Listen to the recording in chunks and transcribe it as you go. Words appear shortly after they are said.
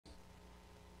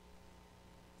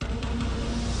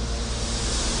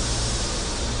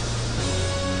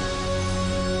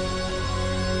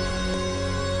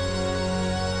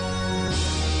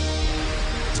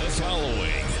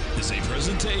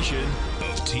presentation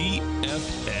of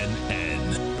TFNN.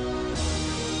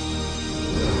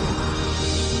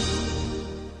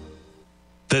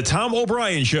 The Tom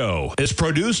O'Brien Show is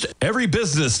produced every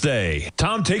business day.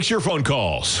 Tom takes your phone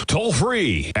calls toll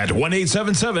free at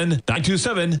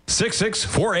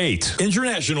 1-877-927-6648.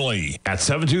 Internationally at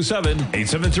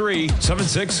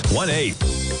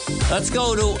 727-873-7618. Let's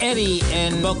go to Eddie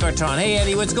in Boca Raton. Hey,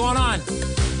 Eddie, what's going on?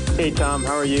 Hey, Tom.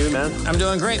 How are you, man? I'm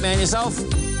doing great, man. Yourself?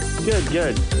 Good,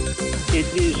 good. It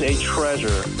is a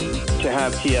treasure to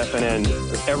have TFNN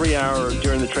every hour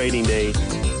during the trading day,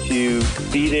 to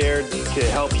be there to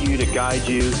help you, to guide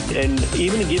you, and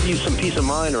even to give you some peace of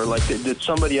mind, or like that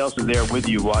somebody else is there with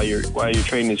you while you're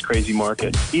trading this crazy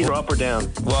market, either up or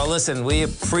down. Well, listen, we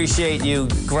appreciate you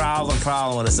growling and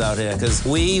prowling with us out here, because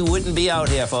we wouldn't be out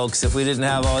here, folks, if we didn't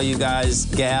have all you guys,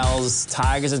 gals,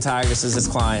 tigers and tigresses as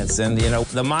clients. And, you know,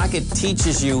 the market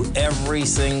teaches you every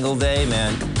single day,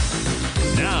 man.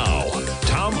 Now,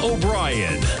 Tom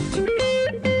O'Brien.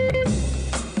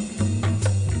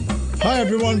 Hi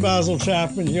everyone, Basil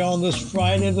Chapman here on this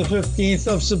Friday the 15th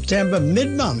of September,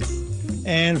 mid-month.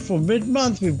 And for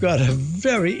mid-month, we've got a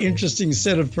very interesting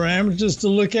set of parameters to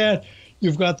look at.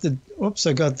 You've got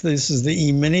this is the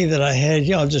E-mini that I had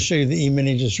here. I'll just show you the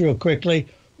E-mini just real quickly.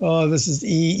 Oh, this is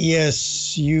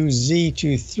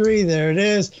ESUZ23, there it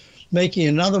is. Making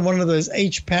another one of those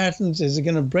H patterns. Is it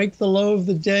going to break the low of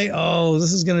the day? Oh,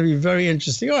 this is going to be very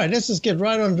interesting. All right, let's just get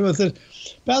right on with it.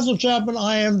 Basil Chapman,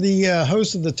 I am the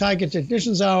host of the Tiger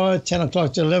Technicians Hour, 10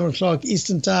 o'clock to 11 o'clock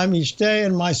Eastern Time each day,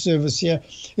 and my service here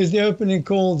is the opening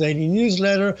call daily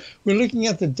newsletter. We're looking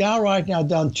at the Dow right now,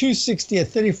 down 260 at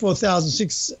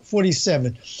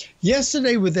 34,647.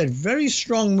 Yesterday, with that very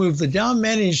strong move, the Dow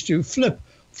managed to flip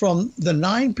from the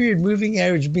 9-period moving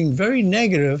average being very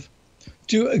negative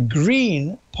to a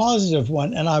green positive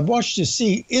one. And I watched to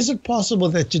see, is it possible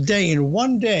that today, in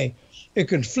one day, it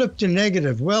could flip to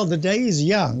negative? Well, the day is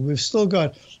young. We've still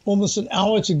got almost an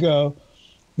hour to go.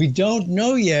 We don't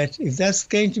know yet if that's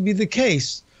going to be the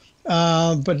case.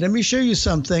 But let me show you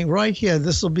something right here.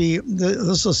 This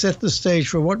will set the stage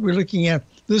for what we're looking at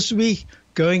this week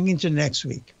going into next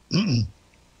week.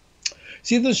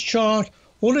 See this chart?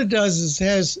 All it does is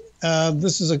has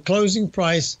this is a closing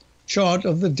price chart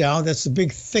of the Dow. That's the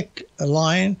big thick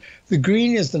line. The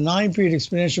green is the 9-period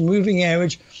exponential moving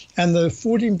average, and the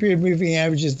 14-period moving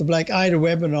average is the Black. I had a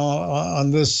webinar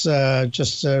on this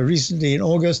just recently in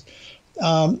August.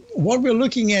 What we're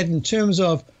looking at in terms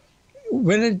of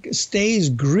when it stays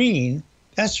green,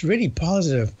 that's really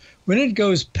positive. When it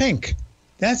goes pink,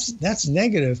 that's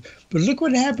negative. But look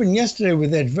what happened yesterday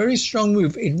with that very strong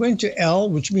move. It went to L,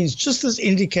 which means just this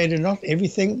indicator, not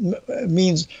everything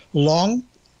means long.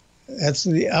 That's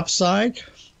the upside.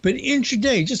 But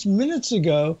intraday, just minutes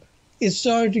ago, it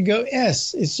started to go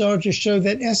S. It started to show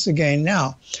that S again.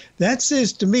 Now, that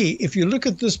says to me, if you look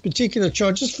at this particular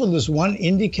chart, just for this one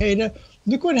indicator,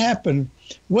 look what happened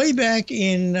way back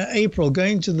in April,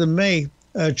 going to the May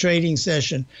trading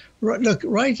session. Look,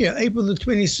 right here, April the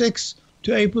 26th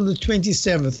to April the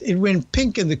 27th. It went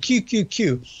pink in the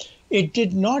QQQ. It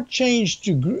did not change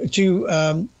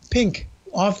to pink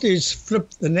after it's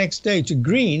flipped the next day to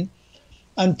green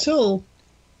until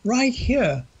right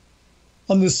here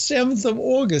on the 7th of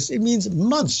August. It means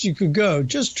months you could go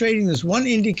just trading this one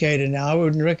indicator. Now, I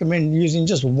wouldn't recommend using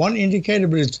just one indicator,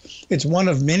 but it's one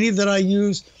of many that I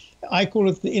use. I call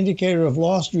it the indicator of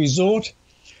last resort,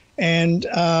 and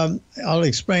I'll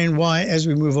explain why as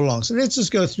we move along. So let's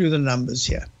just go through the numbers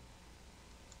here.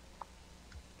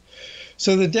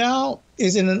 So the Dow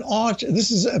is in an arch. This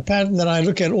is a pattern that I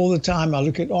look at all the time. I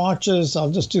look at arches.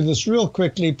 I'll just do this real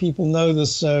quickly. People know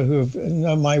this who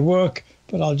know my work,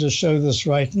 but I'll just show this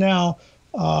right now.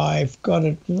 I've got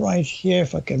it right here.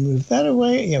 If I can move that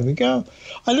away. Here we go.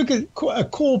 I look at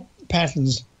core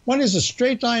patterns. One is a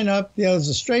straight line up. The other is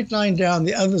a straight line down.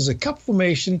 The other is a cup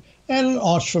formation and an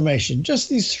arch formation. Just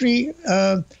these three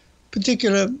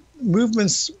particular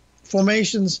movements,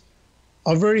 formations,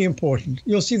 are very important.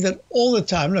 You'll see that all the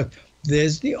time. Look,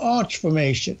 there's the arch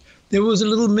formation. There was a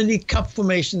little mini cup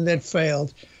formation that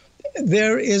failed.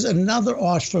 There is another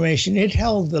arch formation. It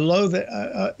held the low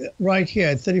that, right here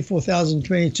at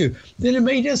 34,022. Then it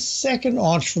made a second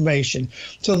arch formation.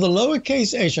 So the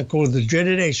lowercase h, I call it the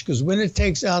dreaded h, because when it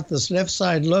takes out this left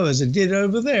side low, as it did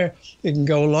over there, it can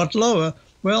go a lot lower.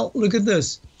 Well, look at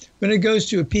this. When it goes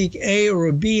to a peak A or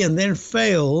a B and then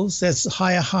fails, that's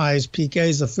higher highs. Peak A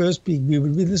is the first, peak B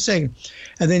would be the second,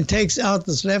 and then takes out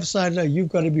this left side low, you've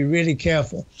got to be really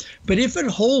careful. But if it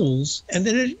holds and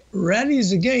then it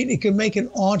rallies again, it can make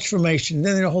an arch formation.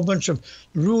 Then there are a whole bunch of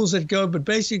rules that go, but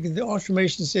basically the arch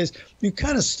formation says you're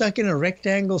kind of stuck in a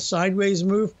rectangle sideways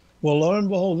move. Well, lo and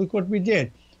behold, look what we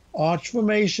did. Arch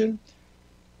formation,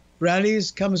 rallies,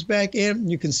 comes back in.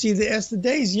 You can see the S. The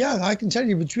day's young. I can tell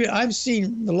you, I've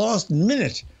seen the last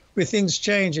minute where things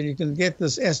change and you can get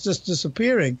this S just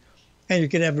disappearing, and you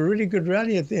can have a really good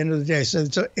rally at the end of the day. So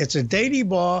it's a daily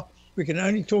bar. We can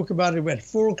only talk about it at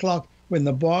 4 o'clock when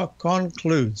the bar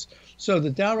concludes. So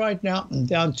the Dow right now,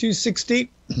 down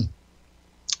 260.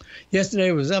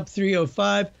 Yesterday was up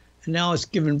 305, and now it's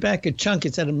given back a chunk.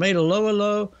 It's made a lower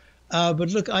low. But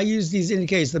look, I use these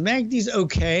indicators. The MACD's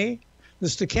okay. The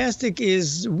stochastic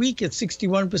is weak at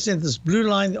 61%. This blue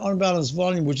line, the unbalanced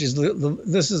volume, which is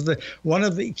one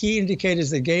of the key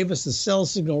indicators that gave us the sell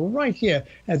signal right here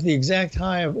at the exact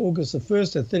high of August the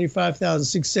 1st at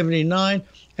 35,679,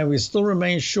 and we still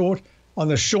remain short on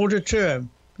the shorter term,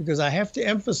 because I have to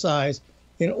emphasize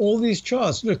in all these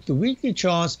charts, look, the weekly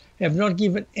charts have not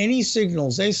given any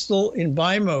signals. They're still in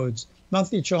buy modes.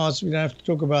 Monthly charts, we don't have to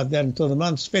talk about that until the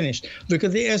month's finished. Look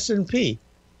at the S&P.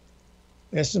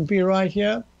 S&P right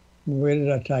here. Where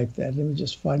did I type that? Let me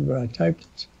just find where I typed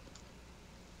it.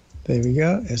 There we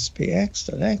go.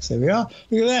 SPX.X. There we are.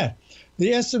 Look at that.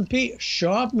 The S&P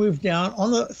sharp move down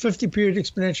on the 50-period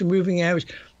exponential moving average.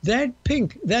 That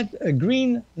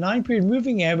green 9-period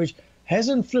moving average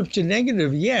hasn't flipped to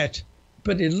negative yet,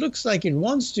 but it looks like it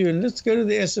wants to. And let's go to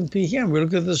the S&P here, and we'll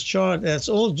look at this chart. That's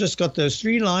all just got those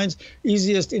 3 lines.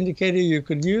 Easiest indicator you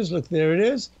could use. Look, there it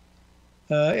is.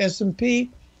 S&P,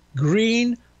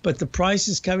 green, but the price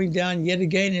is coming down yet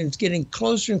again, and it's getting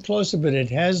closer and closer, but it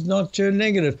has not turned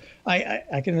negative.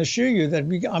 I can assure you that I'm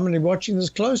going to be watching this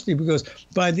closely, because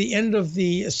by the end of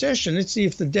the session, let's see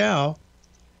if the Dow,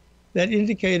 that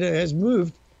indicator has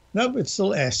moved. Nope, it's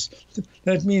still S.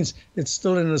 That means it's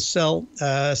still in a sell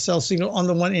signal on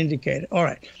the one indicator. All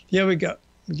right, here we go.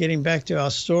 Getting back to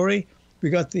our story, we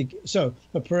got the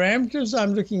parameters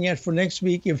I'm looking at for next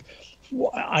week. If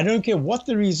I don't care what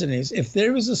the reason is, if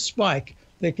there is a spike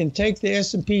that can take the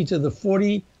S&P to the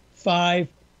 45,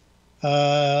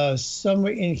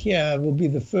 somewhere in here will be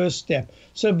the first step.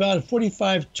 So about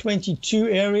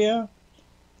 45.22 area,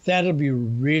 that'll be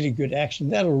really good action.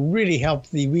 That'll really help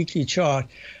the weekly chart.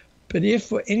 But if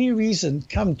for any reason,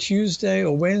 come Tuesday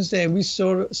or Wednesday, we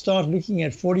start looking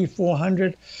at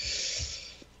 4,400,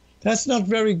 that's not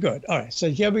very good. All right,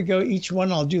 so here we go. Each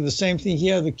one, I'll do the same thing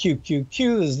here. The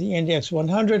QQQ is the index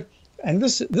 100. And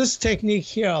this technique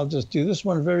here, I'll just do this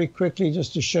one very quickly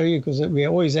just to show you, because we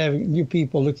always have new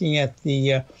people looking at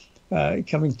the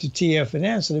coming to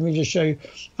TFNN. So let me just show you.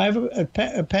 I have a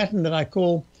pattern that I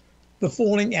call the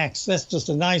falling axe. That's just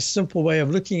a nice, simple way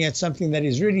of looking at something that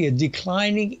is really a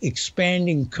declining,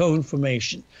 expanding cone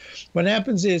formation. What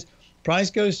happens is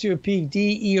price goes to a peak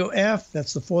D, E, or F.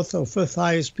 That's the fourth or fifth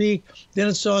highest peak. Then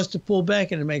it starts to pull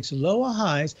back, and it makes lower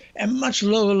highs and much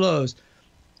lower lows.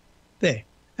 There.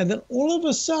 And then all of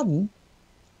a sudden,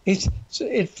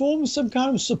 it forms some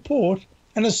kind of support,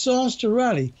 and it starts to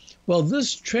rally. Well,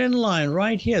 this trend line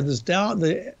right here, this down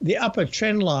the upper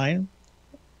trend line,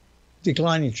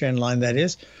 declining trend line that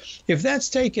is, if that's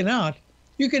taken out,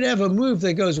 you could have a move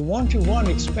that goes 1-to-1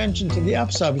 expansion to the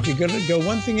upside, but you've got to go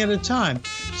one thing at a time.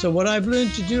 So what I've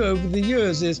learned to do over the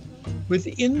years is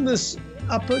within this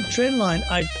upper trend line,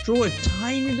 I draw a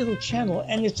tiny little channel,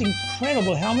 and it's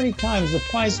incredible how many times the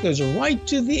price goes right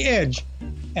to the edge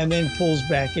and then pulls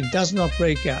back. It does not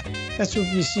break out. That's what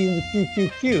we see in the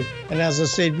QQQ. And as I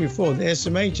said before, the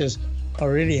SMHs are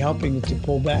really helping it to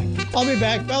pull back. I'll be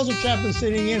back. Basil Chapman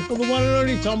sitting in for the one and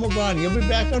only Tom O'Brien. He'll be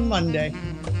back on Monday.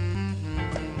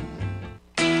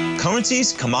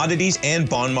 Currencies, commodities, and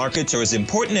bond markets are as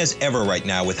important as ever right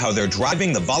now with how they're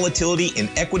driving the volatility in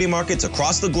equity markets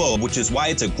across the globe, which is why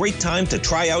it's a great time to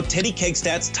try out Teddy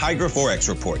Kakestat's Tiger Forex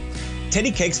Report.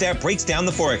 Teddy Kakestat breaks down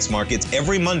the Forex markets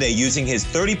every Monday using his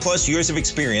 30-plus years of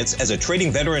experience as a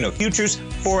trading veteran of futures,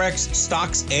 Forex,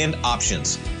 stocks, and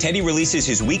options. Teddy releases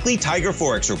his weekly Tiger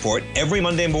Forex Report every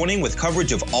Monday morning with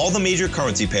coverage of all the major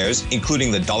currency pairs,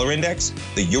 including the dollar index,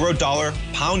 the euro dollar,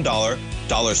 pound dollar,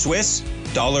 dollar Swiss,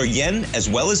 dollar yen, as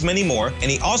well as many more,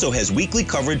 and he also has weekly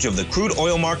coverage of the crude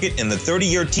oil market and the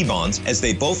 30-year T-bonds, as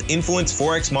they both influence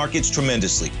Forex markets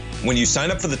tremendously. When you sign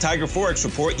up for the Tiger Forex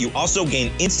Report, you also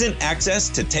gain instant access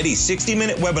to Teddy's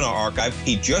 60-minute webinar archive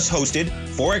he just hosted,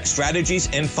 Forex Strategies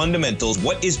and Fundamentals,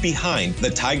 What is Behind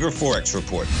the Tiger Forex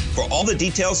Report. For all the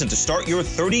details and to start your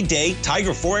 30-day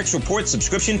Tiger Forex Report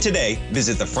subscription today,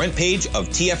 visit the front page of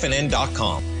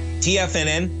TFNN.com.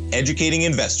 TFNN, educating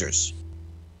investors.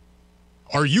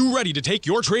 Are you ready to take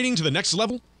your trading to the next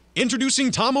level?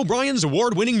 Introducing Tom O'Brien's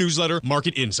award-winning newsletter,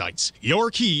 Market Insights,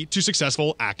 your key to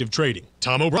successful active trading.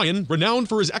 Tom O'Brien, renowned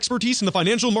for his expertise in the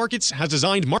financial markets, has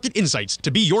designed Market Insights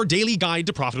to be your daily guide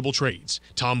to profitable trades.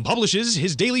 Tom publishes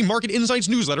his daily Market Insights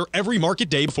newsletter every market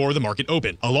day before the market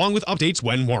open, along with updates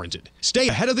when warranted. Stay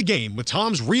ahead of the game with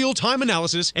Tom's real-time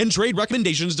analysis and trade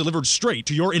recommendations delivered straight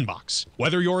to your inbox.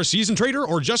 Whether you're a seasoned trader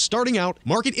or just starting out,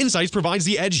 Market Insights provides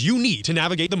the edge you need to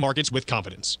navigate the markets with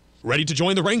confidence. Ready to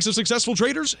join the ranks of successful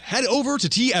traders? Head over to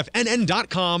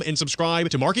TFNN.com and subscribe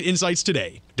to Market Insights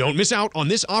today. Don't miss out on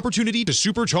this opportunity to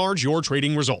supercharge your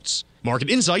trading results. Market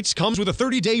Insights comes with a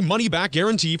 30-day money-back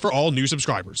guarantee for all new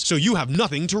subscribers, so you have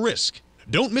nothing to risk.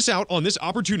 Don't miss out on this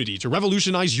opportunity to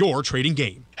revolutionize your trading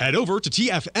game. Head over to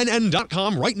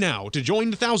TFNN.com right now to join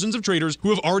the thousands of traders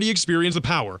who have already experienced the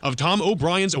power of Tom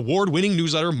O'Brien's award-winning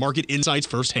newsletter, Market Insights,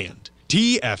 firsthand.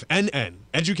 TFNN,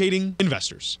 educating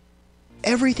investors.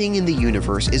 Everything in the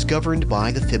universe is governed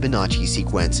by the Fibonacci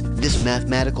sequence. This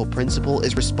mathematical principle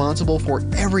is responsible for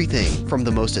everything from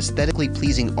the most aesthetically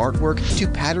pleasing artwork to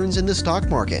patterns in the stock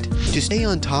market. To stay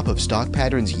on top of stock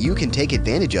patterns you can take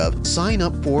advantage of, sign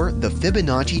up for the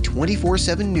Fibonacci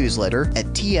 24/7 newsletter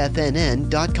at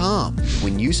TFNN.com.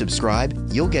 When you subscribe,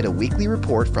 you'll get a weekly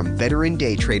report from veteran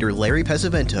day trader Larry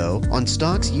Pesavento on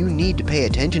stocks you need to pay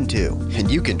attention to. And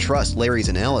you can trust Larry's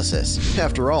analysis.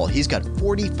 After all, he's got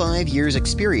 45 years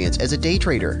experience as a day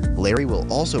trader. Larry will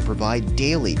also provide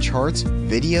daily charts,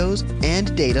 videos,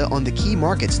 and data on the key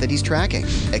markets that he's tracking.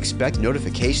 Expect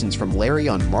notifications from Larry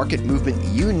on market movement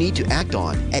you need to act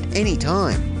on at any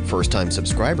time. First-time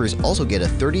subscribers also get a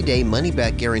 30-day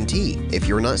money-back guarantee. If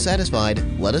you're not satisfied,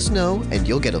 let us know and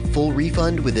you'll get a full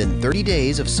refund within 30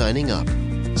 days of signing up.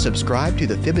 Subscribe to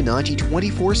the Fibonacci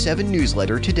 24/7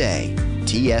 newsletter today.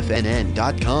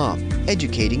 TFNN.com,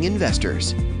 educating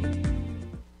investors.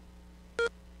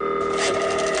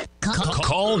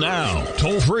 Call now,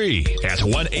 toll free at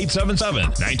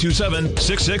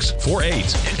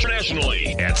 1-877-927-6648.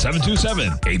 Internationally at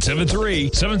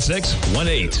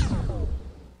 727-873-7618.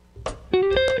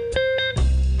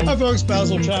 Hi folks,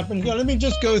 Basil Chapman. Let me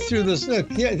just go through this. Look,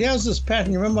 here's this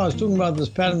pattern. You remember I was talking about this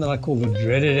pattern that I call the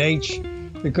dreaded H?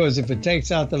 Because if it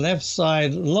takes out the left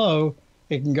side low,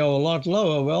 it can go a lot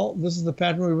lower. Well, this is the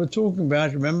pattern we were talking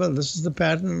about. Remember, this is the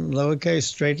pattern, lowercase,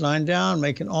 straight line down,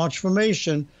 make an arch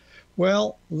formation.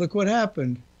 Well, look what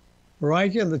happened.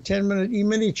 Right here, the 10-minute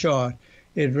E-mini chart.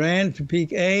 It ran to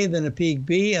peak A, then a peak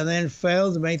B, and then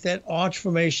failed to make that arch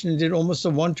formation and did almost a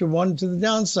one-to-one to the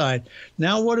downside.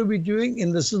 Now what are we doing?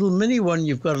 In this little mini one,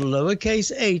 you've got a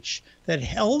lowercase h that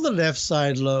held the left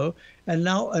side low, and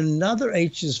now another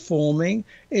H is forming.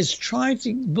 It's trying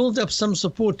to build up some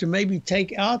support to maybe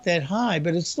take out that high,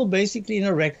 but it's still basically in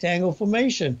a rectangle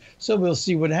formation. So we'll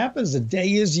see what happens. The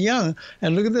day is young.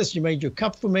 And look at this. You made your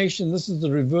cup formation. This is the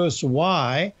reverse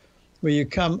Y, where you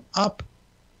come up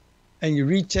and you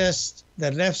retest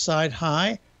that left side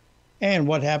high. And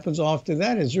what happens after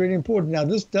that is really important. Now,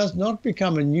 this does not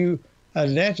become a new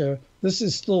letter. This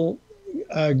is still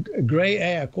gray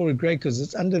A. I call it gray because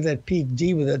it's under that peak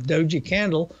D with that doji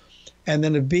candle, and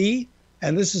then a B,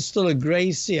 and this is still a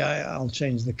gray C. I'll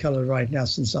change the color right now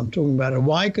since I'm talking about it.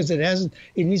 Why? Because it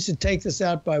needs to take this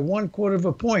out by 1/4 of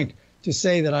a point to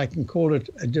say that I can call it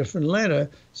a different letter.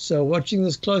 So watching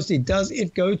this closely, does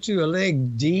it go to a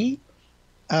leg D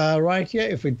right here?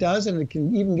 If it does, and it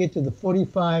can even get to the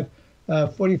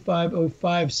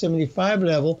 45.0575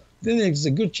 level, then there's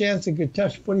a good chance it could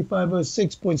touch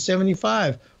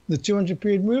 4506.75, the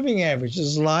 200-period moving average. This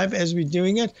is live as we're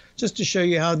doing it, just to show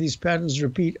you how these patterns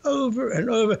repeat over and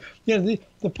over. You know,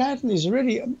 the pattern is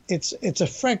really, it's a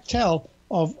fractal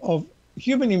of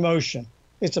human emotion.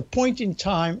 It's a point in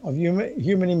time of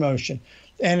human emotion.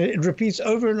 And it repeats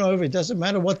over and over. It doesn't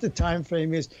matter what the time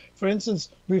frame is. For instance,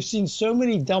 we've seen so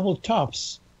many double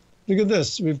tops. Look at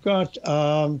this. We've got...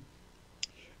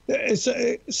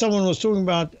 someone was talking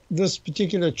about this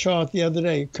particular chart the other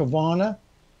day, Kavana.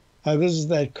 This is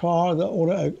that car, the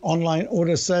online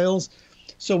order sales.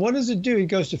 So what does it do? It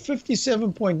goes to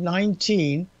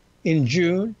 57.19 in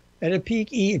June. At a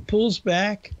peak E, it pulls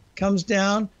back, comes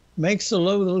down, makes a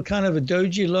low, a little kind of a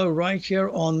doji low right here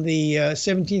on the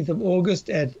 17th of August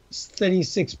at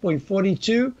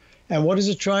 36.42. And what does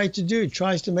it try to do? It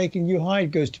tries to make a new high.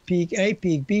 It goes to peak A,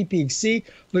 peak B, peak C.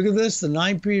 Look at this. The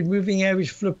 9-period moving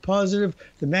average flipped positive.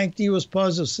 The MACD was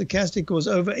positive. Stochastic was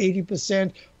over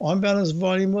 80%. On-balance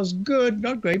volume was good.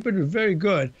 Not great, but very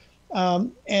good.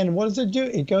 And what does it do?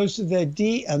 It goes to the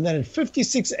D, and then at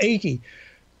 56.80.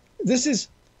 This is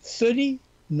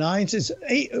 39 cents.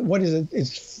 What is it?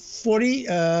 It's 40.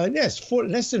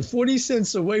 Less than 40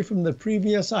 cents away from the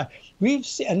previous high. We've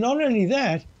seen, and not only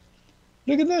that,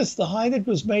 look at this. The high that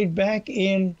was made back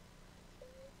in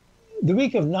the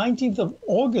week of 19th of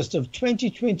August of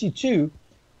 2022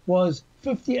 was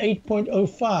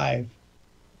 58.05.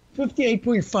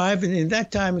 58.5, and in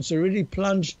that time it's already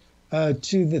plunged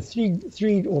to the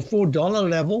 $3 or $4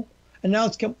 level, and now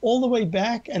it's come all the way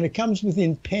back, and it comes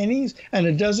within pennies, and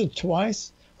it does it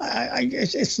twice.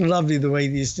 It's lovely the way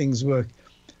these things work.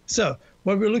 So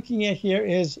what we're looking at here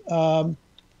is,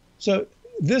 so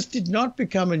this did not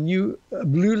become a new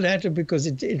blue ladder because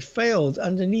it failed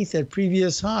underneath that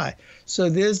previous high. So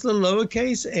there's the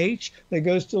lowercase h that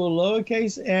goes to a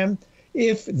lowercase m.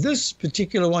 If this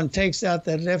particular one takes out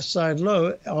that left side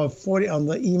low of 40 on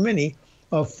the E-mini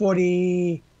of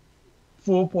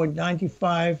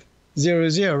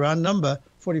 44.9500, round number,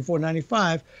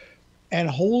 44.95, and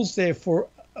holds there for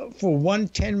 1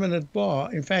 10-minute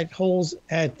bar, in fact, holds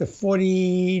at the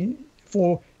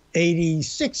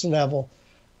 44.86 level,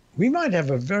 we might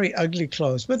have a very ugly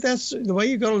close. But that's the way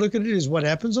you got to look at it, is what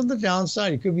happens on the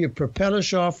downside. It could be a propeller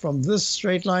shaft from this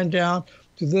straight line down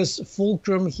to this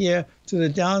fulcrum here to the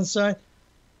downside.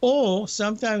 Or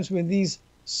sometimes when these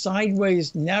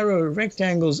sideways narrow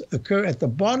rectangles occur at the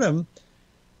bottom,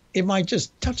 it might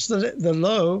just touch the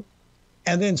low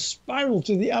and then spiral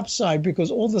to the upside,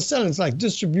 because all the sellers, like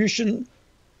distribution,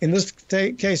 in this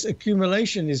case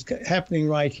accumulation, is happening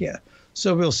right here.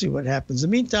 So we'll see what happens.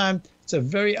 In the meantime, it's a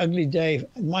very ugly day,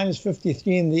 minus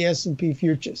 53 in the S&P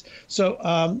futures. So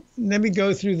let me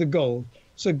go through the gold.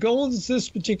 So gold at this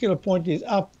particular point is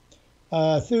up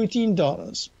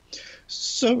 $13.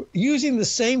 So using the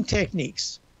same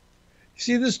techniques,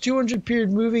 see this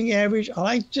 200-period moving average? I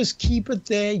like just keep it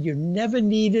there. You never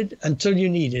need it until you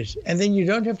need it. And then you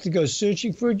don't have to go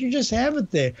searching for it. You just have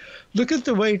it there. Look at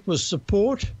the way it was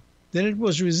support. Then it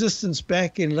was resistance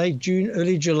back in late June,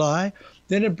 early July.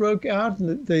 Then it broke out.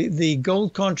 And the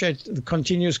gold contract, the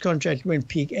continuous contract, went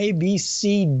peak A, B,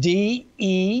 C, D,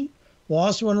 E.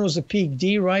 Last one was a peak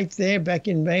D right there back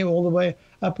in May, all the way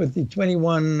up at the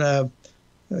 21.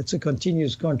 It's a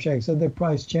continuous contract, so the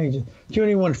price changes.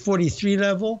 21.43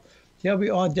 level. Here we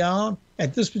are down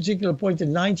at this particular point at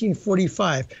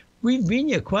 19.45. We've been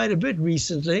here quite a bit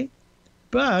recently,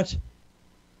 but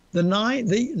the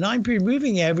 9-period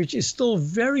moving average is still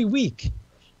very weak.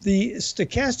 The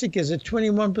stochastic is at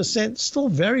 21%, still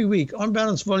very weak. On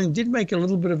balance volume did make a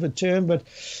little bit of a turn, but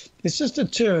it's just a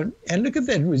turn. And look at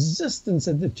that resistance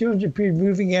at the 200-period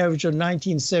moving average of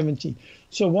 1970.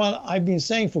 So while I've been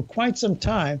saying for quite some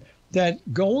time that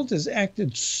gold has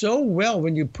acted so well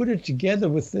when you put it together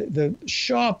with the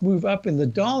sharp move up in the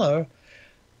dollar,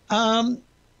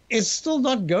 it's still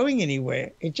not going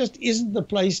anywhere. It just isn't the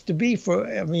place to be for,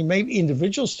 I mean, maybe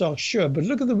individual stocks, sure, but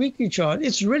look at the weekly chart.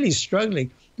 It's really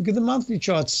struggling. Look at the monthly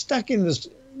chart, stuck in this.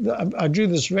 I drew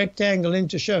this rectangle in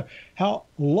to show how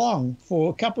long, for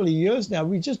a couple of years now,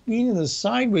 we've just been in this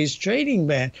sideways trading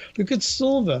band. Look at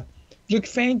silver. Looked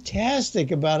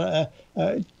fantastic about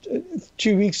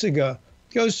 2 weeks ago.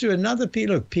 Goes to another peak.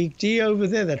 Look, peak D over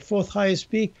there, that fourth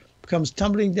highest peak, comes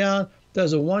tumbling down,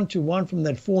 does a 1-to-1 from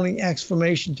that falling axe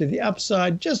formation to the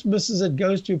upside, just misses it,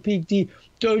 goes to a peak D,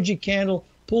 doji candle,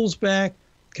 pulls back,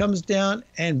 comes down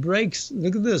and breaks.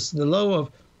 Look at this, the low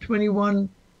of 21,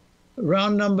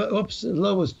 round number, oops, the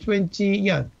low was 20,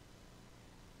 yeah,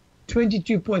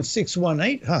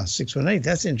 22.618. 618,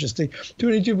 that's interesting.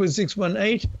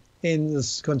 22.618 in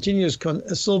this continuous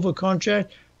silver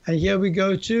contract. And here we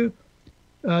go to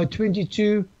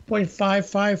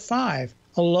 22.555,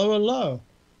 a lower low.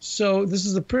 So this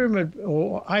is the pyramid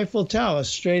or Eiffel Tower,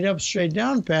 straight up, straight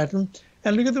down pattern.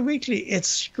 And look at the weekly, it's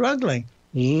struggling.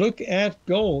 Look at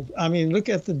gold. I mean, look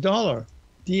at the dollar,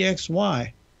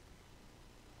 DXY.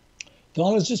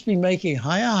 Dollar's just been making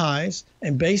higher highs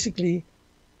and basically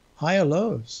higher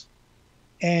lows.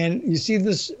 And you see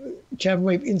this Chapman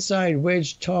wave inside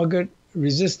wedge target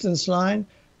resistance line.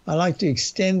 I like to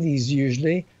extend these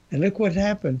usually. And look what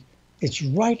happened. It's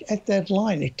right at that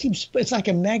line. It's like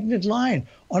a magnet line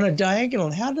on a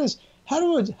diagonal. How does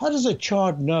a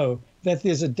chart know that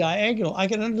there's a diagonal? I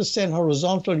can understand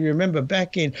horizontal. You remember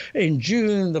back in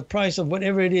June, the price of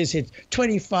whatever it is hit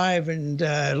 25, and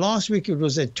last week it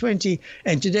was at 20,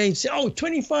 and today it's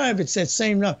 25. It's that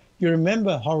same number. You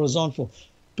remember horizontal.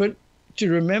 But to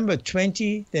remember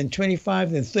 20, then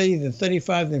 25, then 30, then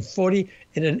 35, then 40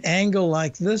 at an angle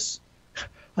like this,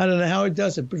 I don't know how it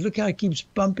does it, but look how it keeps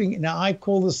bumping. Now, I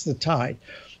call this the tide.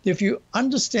 If you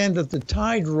understand that the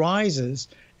tide rises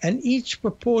and each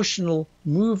proportional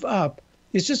move up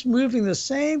is just moving the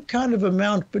same kind of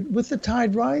amount, but with the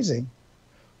tide rising.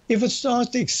 If it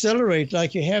starts to accelerate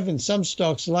like you have in some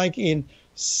stocks, like in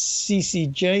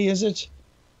CCJ, is it?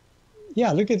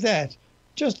 Yeah, look at that.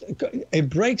 Just it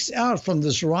breaks out from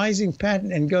this rising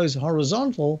pattern and goes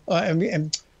horizontal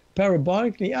and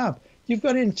parabolically up. You've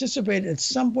got to anticipate at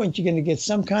some point you're going to get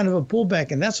some kind of a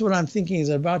pullback. And that's what I'm thinking is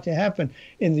about to happen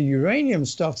in the uranium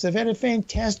stocks. They've had a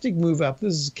fantastic move up.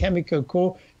 This is Chemical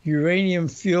Core, uranium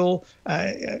fuel.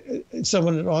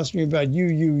 Someone had asked me about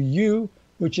UUU,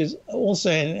 which is also,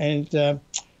 and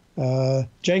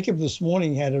Jacob this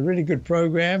morning had a really good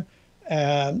program.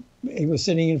 He was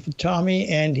sitting in for Tommy,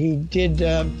 and he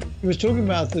was talking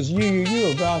about this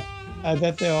UUU, about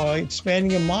that they are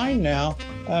expanding a mine now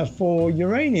for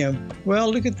uranium.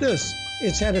 Well, look at this.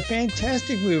 It's had a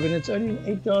fantastic move, and it's only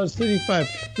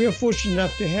 $8.35. We are fortunate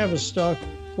enough to have a stock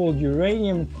called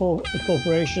Uranium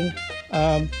Corporation,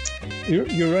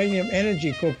 Uranium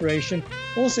Energy Corporation,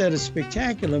 also had a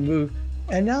spectacular move.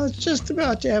 And now it's just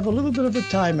about to have a little bit of a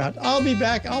timeout. I'll be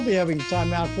back. I'll be having a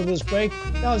timeout for this break.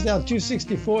 That was down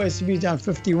 264. S&P down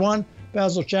 51.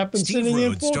 Basil Chapman Steve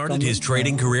Rhodes started his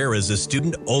trading career as a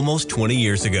student almost 20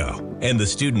 years ago, and the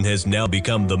student has now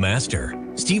become the master.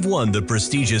 Steve won the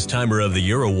prestigious Timer of the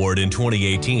Year award in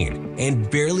 2018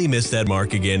 and barely missed that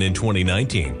mark again in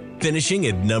 2019, finishing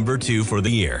at number 2 for the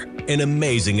year. An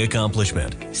amazing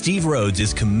accomplishment. Steve Rhodes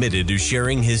is committed to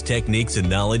sharing his techniques and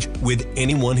knowledge with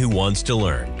anyone who wants to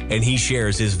learn, and he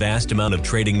shares his vast amount of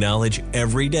trading knowledge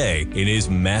every day in his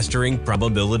Mastering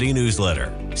Probability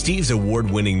newsletter. Steve's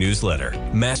award-winning newsletter,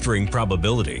 Mastering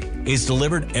Probability, is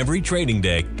delivered every trading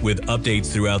day with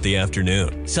updates throughout the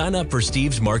afternoon. Sign up for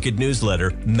Steve's market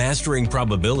newsletter, Mastering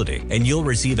Probability, and you'll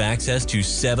receive access to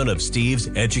 7 of Steve's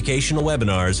educational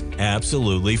webinars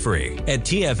absolutely free. At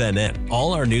TFNN,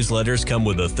 all our newsletters come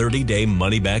with a 30-day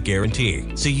money-back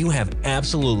guarantee, so you have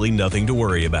absolutely nothing to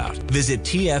worry about. Visit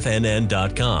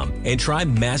TFNN.com and try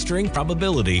Mastering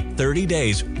Probability 30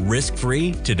 days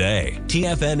risk-free today.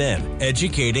 TFNN,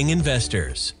 educating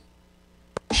investors.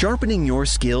 Sharpening your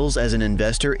skills as an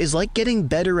investor is like getting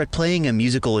better at playing a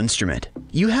musical instrument.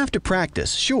 You have to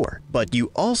practice, sure, but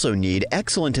you also need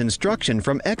excellent instruction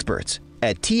from experts.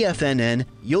 At TFNN,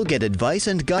 you'll get advice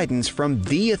and guidance from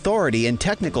the authority in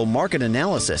technical market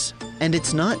analysis. And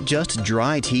it's not just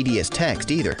dry, tedious text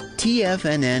either.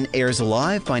 TFNN airs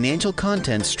live financial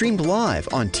content streamed live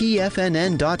on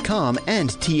TFNN.com and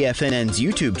TFNN's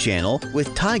YouTube channel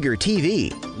with Tiger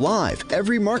TV, live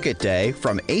every market day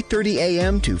from 8:30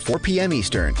 a.m. to 4 p.m.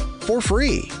 Eastern, for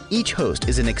free. Each host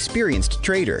is an experienced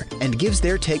trader and gives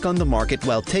their take on the market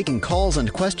while taking calls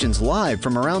and questions live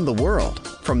from around the world.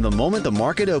 From the moment the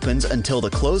market opens until the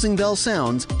closing bell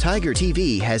sounds, Tiger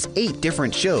TV has 8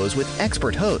 different shows with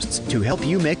expert hosts to help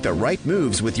you make the right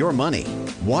moves with your money.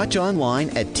 Watch online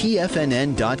at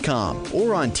TFNN.com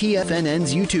or on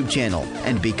TFNN's YouTube channel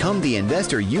and become the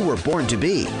investor you were born to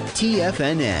be.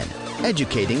 TFNN,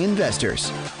 educating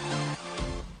investors.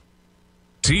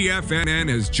 TFNN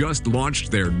has just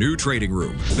launched their new trading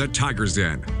room, the Tiger's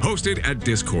Den, hosted at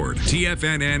Discord.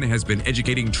 TFNN has been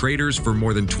educating traders for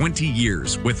more than 20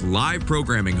 years with live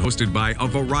programming hosted by a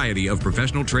variety of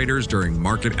professional traders during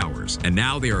market hours. And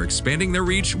now they are expanding their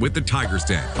reach with the Tiger's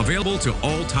Den, available to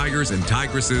all tigers and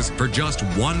tigresses for just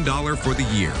 $1 for the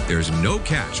year. There's no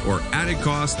catch or added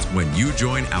costs when you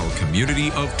join our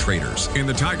community of traders. In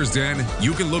the Tiger's Den,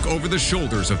 you can look over the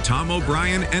shoulders of Tom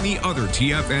O'Brien and the other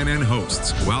TFNN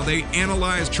hosts while they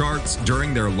analyze charts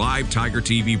during their live Tiger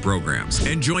TV programs,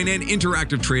 and join an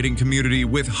interactive trading community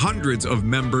with hundreds of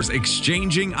members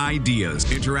exchanging ideas.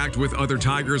 Interact with other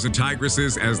tigers and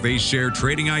tigresses as they share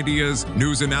trading ideas,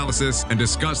 news analysis, and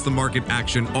discuss the market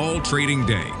action all trading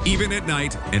day, even at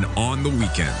night and on the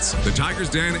weekends. The Tiger's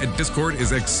Den at Discord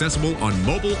is accessible on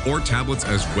mobile or tablets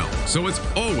as well, so it's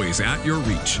always at your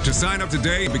reach. To sign up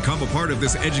today and become a part of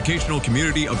this educational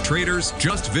community of traders,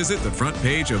 just visit the front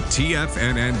page of TFNN.com.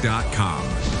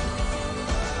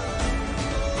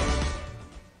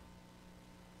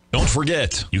 Don't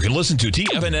forget, you can listen to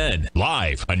TFNN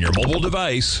live on your mobile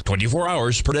device 24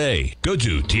 hours per day. Go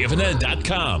to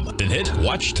TFNN.com, then hit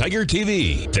Watch Tiger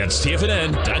TV. That's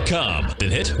TFNN.com, then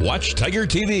hit Watch Tiger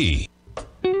TV.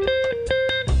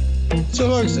 So,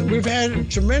 folks, we've had a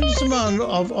tremendous amount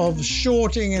of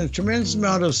shorting and a tremendous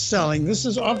amount of selling. This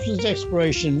is options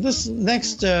exploration. This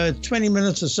next 20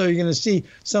 minutes or so, you're going to see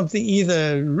something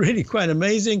either really quite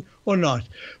amazing or not.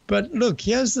 But look,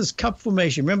 here's this cup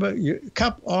formation. Remember,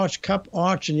 cup, arch,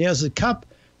 and here's a cup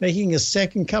making a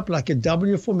second cup like a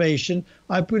W formation.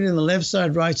 I put in the left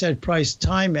side, right side price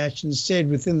time match and said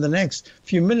within the next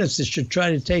few minutes, it should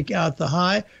try to take out the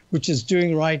high, which it's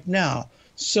doing right now.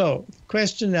 So the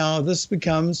question now, this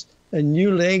becomes a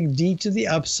new leg D to the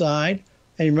upside.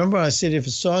 And remember I said if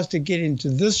it starts to get into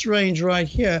this range right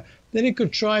here, then it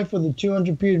could try for the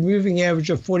 200 period moving average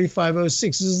of 45.06.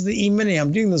 This is the E-mini.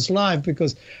 I'm doing this live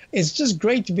because it's just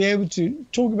great to be able to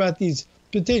talk about these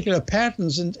particular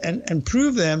patterns and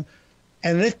prove them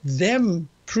and let them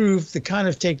prove the kind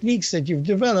of techniques that you've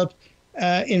developed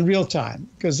in real time,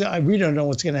 because we don't know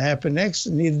what's going to happen next,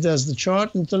 and neither does the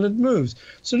chart until it moves.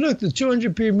 So look, the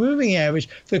 200 period moving average,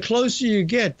 the closer you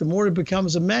get, the more it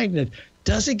becomes a magnet.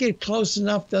 Does it get close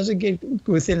enough? Does it get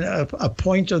within a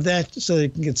point of that so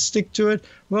it can stick to it?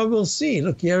 Well, we'll see.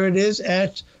 Look, here it is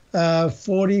at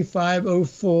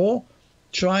 45.04,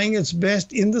 trying its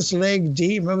best in this leg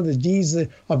D. Remember, the D is the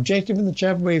objective in the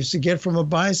Chapman waves to get from a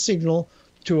buy signal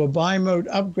to a buy mode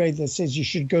upgrade that says you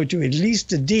should go to at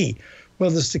least a D. Well,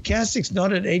 the stochastic's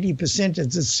not at 80%,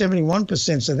 it's at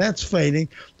 71%, so that's fading.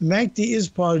 The MACD is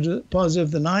positive,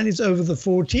 the 9 is over the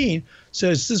 14, so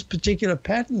it's this particular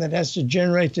pattern that has to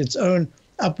generate its own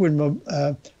upward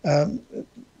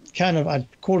kind of, I'd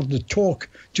call it the torque,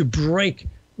 to break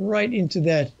right into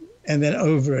that and then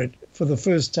over it for the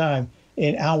first time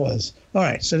in hours. All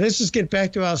right, so let's just get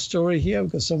back to our story here,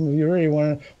 because some of you really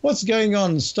want to know what's going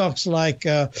on in stocks like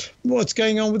what's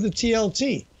going on with the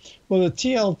TLT. Well, the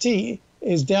TLT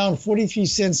is down 43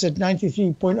 cents at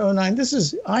 93.09. This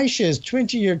is iShares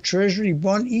 20-year Treasury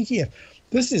bond ETF.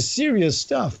 This is serious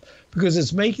stuff because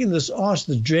it's making this arch,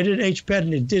 the dreaded H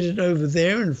pattern. It did it over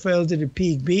there and failed at a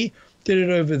peak B, did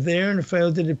it over there and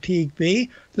failed at a peak B.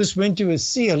 This went to a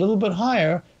C a little bit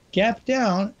higher, gap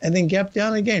down, and then gap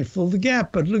down again, fill the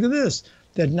gap. But look at this,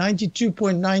 that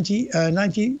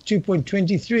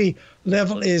 92.23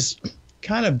 level is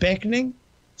kind of beckoning.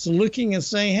 It's looking and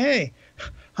saying, hey,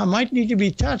 I might need to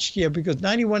be touched here because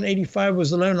 91.85 was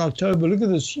the low in October. Look at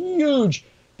this huge.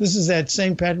 This is that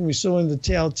same pattern we saw in the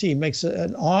TLT. Makes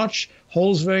an arch,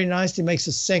 holds very nicely, makes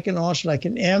a second arch like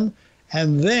an M,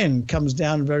 and then comes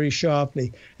down very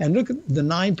sharply. And look at the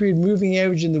 9-period moving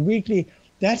average in the weekly.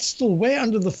 That's still way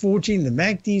under the 14. The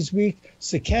MACD is weak.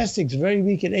 Stochastic's very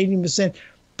weak at 18%.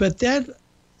 But that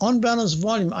on-balance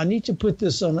volume, I need to put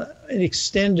this on an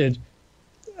extended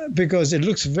because it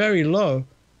looks very low.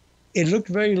 It looked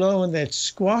very low in that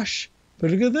squash,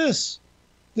 but look at this.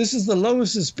 This is the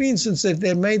lowest it's been since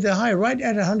they made the high, right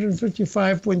at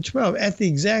 155.12, at the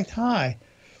exact high.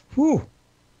 Whew.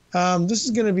 This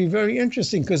is going to be very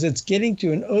interesting because it's getting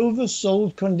to an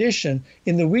oversold condition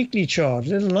in the weekly chart,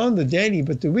 let alone the daily,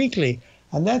 but the weekly.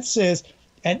 And that says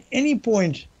at any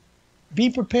point, be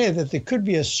prepared that there could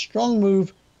be a strong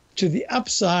move to the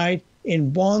upside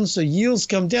in bonds, so yields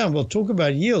come down. We'll talk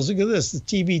about yields. Look at this. The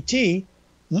TBT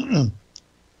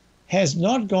has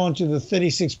not gone to the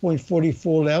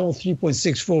 36.44 level,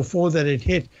 3.644 that it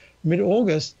hit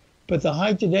mid-August, but the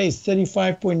high today is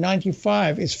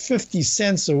 35.95. It's 50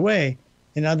 cents away.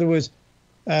 In other words,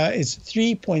 it's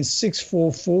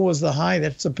 3.644 is the high.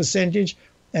 That's a percentage.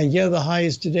 And here the high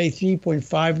is today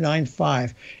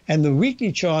 3.595. And the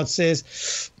weekly chart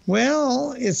says,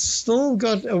 well, it's still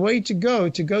got a way to go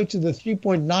to the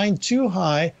 3.92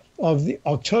 high of the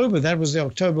October. That was the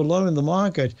October low in the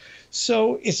market.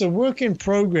 So it's a work in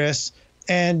progress.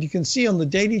 And you can see on the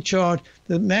daily chart,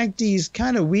 the MACD is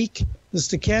kind of weak. The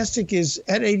stochastic is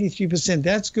at 83%.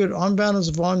 That's good. On balance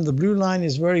volume, the blue line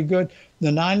is very good.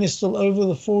 The 9 is still over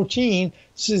the 14.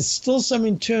 So there's still some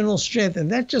internal strength. And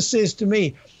that just says to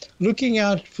me, looking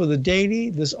out for the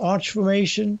daily, this arch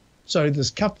formation,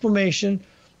 this cup formation,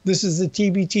 this is the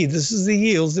TBT, this is the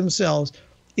yields themselves.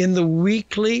 In the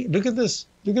weekly, look at this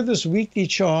weekly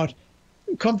chart.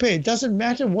 Compare, it doesn't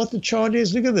matter what the chart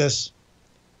is. Look at this.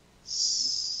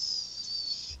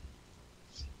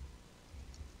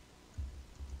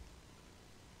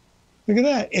 Look at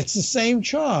that. It's the same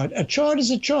chart. A chart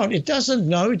is a chart. It doesn't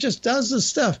know. It just does the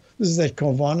stuff. This is that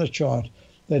Carvana chart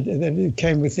that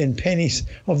came within pennies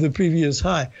of the previous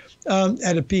high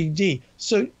at a peak D.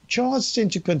 So charts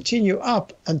tend to continue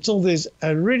up until there's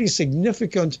a really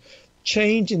significant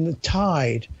change in the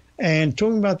tide. And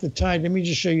talking about the tide, let me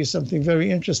just show you something very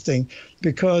interesting.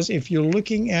 Because if you're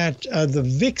looking at the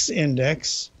VIX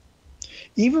index,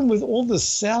 even with all the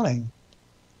selling,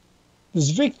 This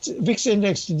VIX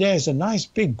index today is a nice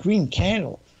big green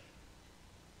candle.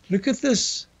 Look at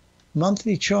this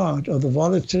monthly chart of the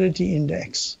volatility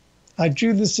index. I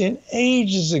drew this in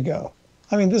ages ago.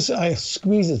 I mean, I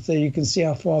squeeze it so you can see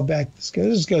how far back this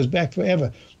goes. This goes back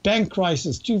forever. Bank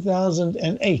crisis,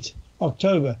 2008,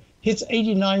 October. Hits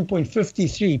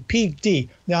 89.53, peak D.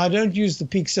 Now, I don't use the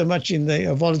peak so much in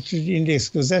the volatility index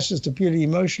because that's just a purely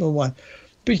emotional one.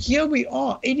 But here we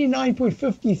are,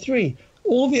 89.53.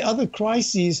 All the other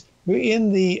crises were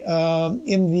in the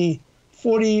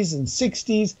 40s and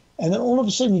 60s. And then all of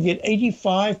a sudden you get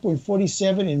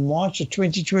 85.47 in March of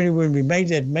 2020 when we made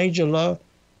that major low.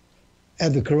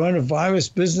 And the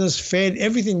coronavirus business, Fed,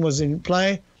 everything was in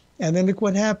play. And then look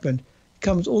what happened. It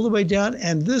comes all the way down.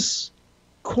 And this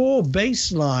core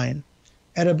baseline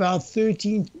at about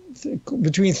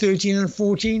between 13 and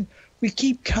 14, we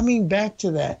keep coming back to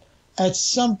that. At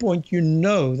some point, you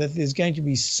know that there's going to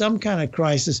be some kind of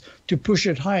crisis to push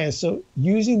it higher. So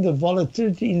using the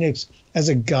volatility index as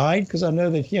a guide, because I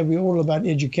know that here we're all about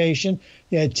education,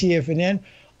 at TFNN,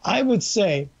 I would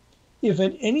say if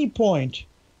at any point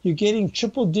you're getting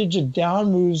triple-digit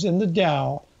down moves in the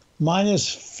Dow,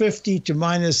 minus 50 to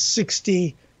minus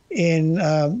 60 in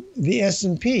the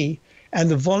S&P, and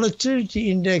the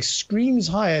volatility index screams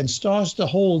higher and starts to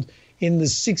hold in the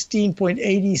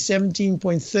 16.80,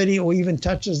 17.30, or even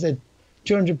touches that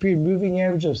 200-period moving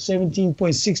average of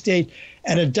 17.68,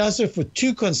 and it does it for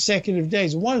 2 consecutive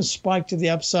days. One spike to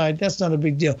the upside, that's not a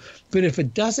big deal. But if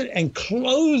it does it and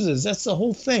closes, that's the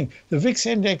whole thing. The VIX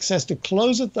index has to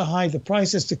close at the high, the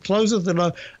price has to close at the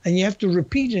low, and you have to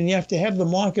repeat it, and you have to have the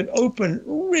market open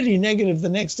really negative the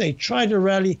next day, try to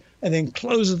rally, and then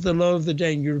close at the low of the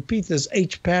day. And you repeat this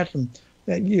H pattern.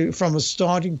 That you, from a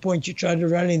starting point, you try to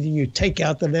rally and then you take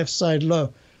out the left side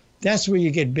low. That's where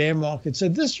you get bear market. So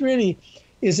this really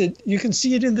is it. You can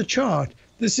see it in the chart.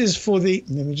 This is for the.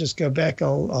 Let me just go back.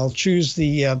 I'll choose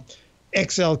the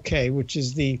XLK, which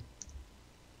is the.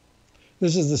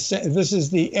 This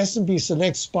is the S&P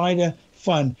Select Spider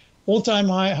Fund. All-time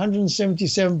high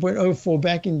 177.04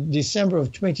 back in December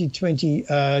of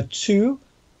 2022.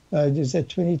 Is that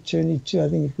 2022? I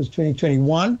think it was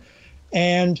 2021,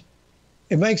 and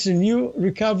it makes a new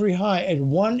recovery high at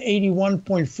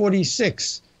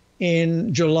 181.46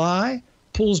 in July,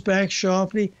 pulls back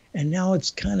sharply, and now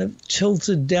it's kind of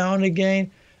tilted down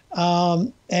again.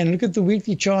 And look at the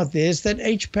weekly chart. There's that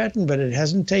H pattern, but it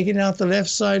hasn't taken out the left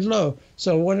side low.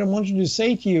 So what I wanted to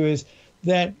say to you is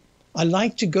that I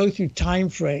like to go through time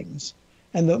frames.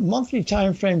 And the monthly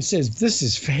time frame says, this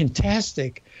is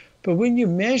fantastic. But when you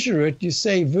measure it, you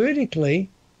say vertically,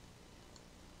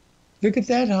 look at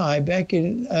that high back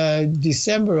in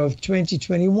December of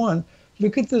 2021.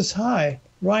 Look at this high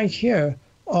right here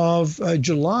of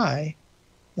July.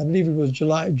 I believe it was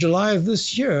July of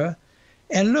this year.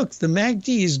 And look, the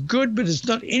MACD is good, but it's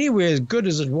not anywhere as good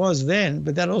as it was then.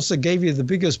 But that also gave you the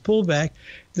biggest pullback.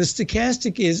 The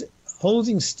stochastic is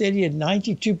holding steady at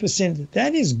 92%.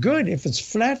 That is good. If it's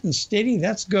flat and steady,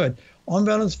 that's good.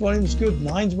 On-balance volume is good.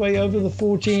 9's way over the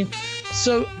 14.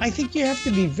 So I think you have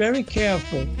to be very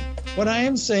careful. What I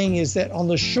am saying is that on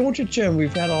the shorter term,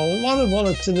 we've had a lot of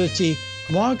volatility.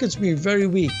 Markets being very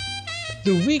weak.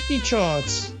 The weekly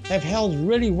charts have held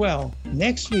really well.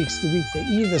 Next week's the week they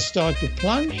either start to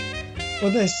plunge or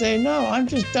they say, no, I'm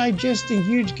just digesting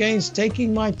huge gains,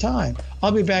 taking my time.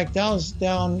 I'll be back. Dow's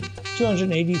down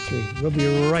 283. We'll be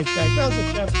right back. Basil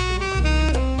Chapman.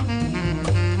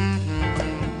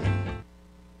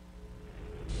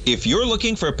 If you're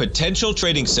looking for potential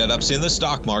trading setups in the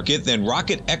stock market, then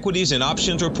Rocket Equities and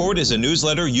Options Report is a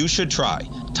newsletter you should try.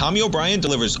 Tommy O'Brien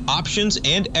delivers options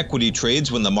and equity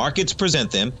trades when the markets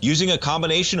present them, using a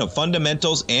combination of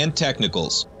fundamentals and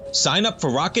technicals. Sign up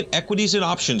for Rocket Equities and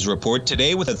Options Report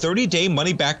today with a 30-day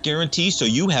money-back guarantee so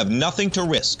you have nothing to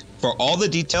risk. For all the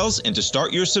details and to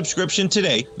start your subscription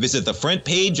today, visit the front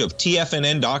page of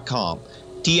TFNN.com.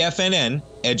 TFNN,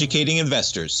 educating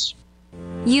investors.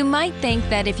 You might think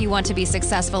that if you want to be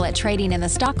successful at trading in the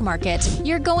stock market,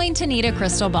 you're going to need a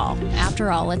crystal ball.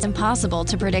 After all, it's impossible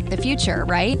to predict the future,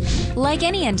 right? Like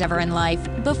any endeavor in life,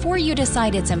 before you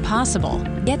decide it's impossible,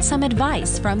 get some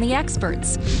advice from the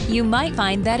experts. You might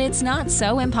find that it's not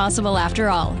so impossible after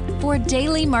all. For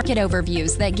daily market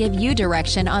overviews that give you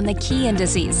direction on the key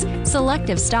indices,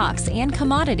 selective stocks, and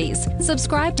commodities,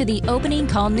 subscribe to the Opening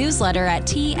Call newsletter at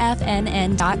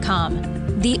TFNN.com.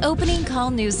 The Opening Call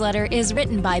newsletter is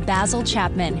written by Basil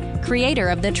Chapman, creator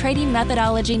of the trading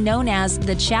methodology known as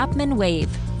the Chapman Wave.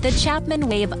 The Chapman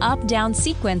Wave up-down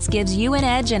sequence gives you an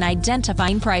edge in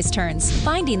identifying price turns,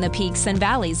 finding the peaks and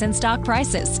valleys in stock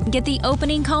prices. Get the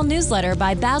opening call newsletter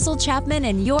by Basil Chapman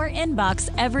in your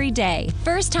inbox every day.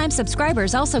 First-time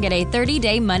subscribers also get a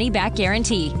 30-day money-back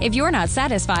guarantee. If you're not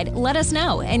satisfied, let us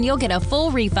know, and you'll get a full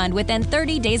refund within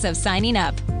 30 days of signing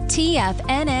up.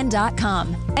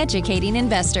 TFNN.com, educating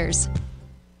investors.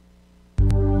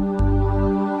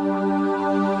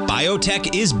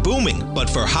 Biotech is booming, but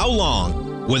for how long?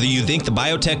 Whether you think the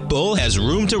biotech bull has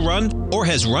room to run or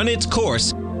has run its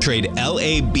course, trade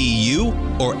LABU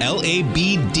or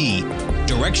LABD.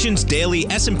 Direction's daily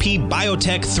S&P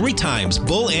Biotech 3 times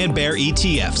bull and bear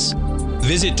ETFs.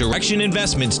 Visit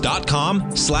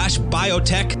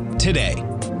directioninvestments.com/biotech today.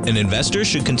 An investor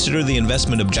should consider the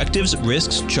investment objectives,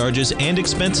 risks, charges, and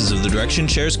expenses of the Direction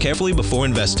shares carefully before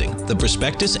investing. The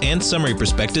prospectus and summary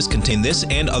prospectus contain this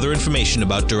and other information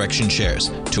about Direction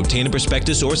shares. To obtain a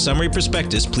prospectus or summary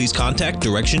prospectus, please contact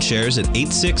Direction shares at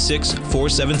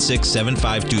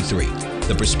 866-476-7523.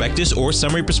 The prospectus or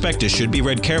summary prospectus should be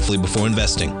read carefully before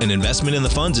investing. An investment in the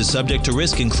funds is subject to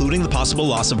risk, including the possible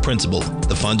loss of principal.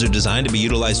 The funds are designed to be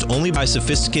utilized only by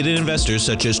sophisticated investors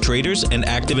such as traders and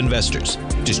active investors.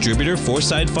 Distributor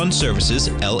Foreside Fund Services,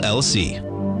 LLC.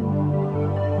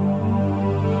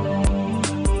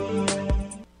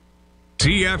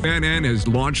 TFNN has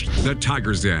launched the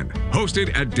Tiger's Den.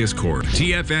 Hosted at Discord,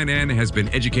 TFNN has been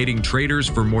educating traders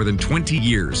for more than 20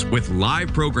 years with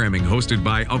live programming hosted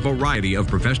by a variety of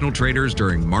professional traders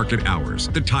during market hours.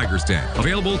 The Tiger's Den,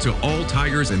 available to all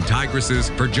tigers and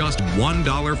tigresses for just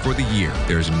 $1 for the year.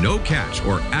 There's no catch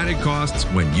or added costs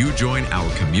when you join our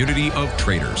community of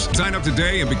traders. Sign up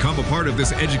today and become a part of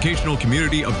this educational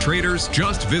community of traders.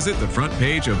 Just visit the front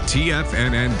page of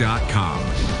TFNN.com.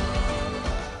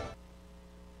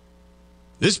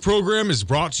 This program is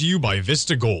brought to you by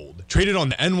Vista Gold, traded on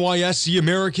the NYSE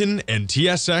American and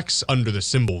TSX under the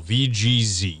symbol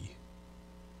VGZ.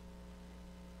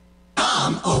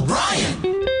 Tom O'Brien.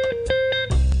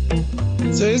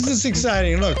 So is this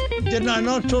exciting? Look, did I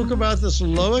not talk about this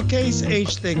lowercase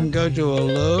h? They can go to a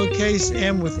lowercase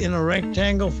m within a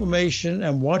rectangle formation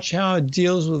and watch how it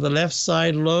deals with the left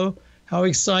side low. How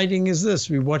exciting is this?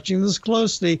 We're watching this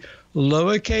closely.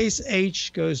 Lowercase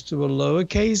h goes to a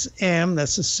lowercase m.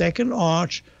 That's the second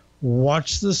arch.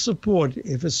 Watch the support.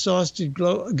 If it starts to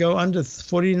go under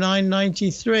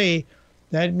 49.93,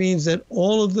 that means that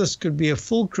all of this could be a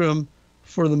fulcrum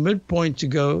for the midpoint to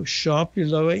go sharply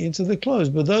lower into the close.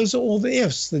 But those are all the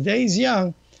ifs. The day's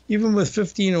young, even with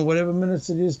 15 or whatever minutes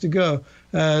it is to go.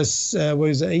 What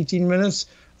is it, 18 minutes?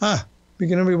 We're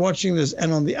going to be watching this.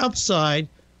 And on the upside,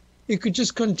 it could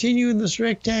just continue in this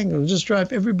rectangle, just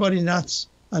drive everybody nuts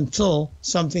until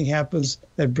something happens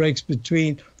that breaks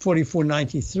between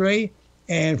 44.93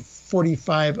 and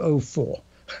 45.04.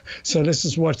 So let's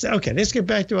just watch that. Okay, let's get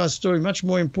back to our story. Much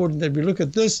more important that we look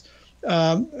at this.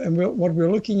 And what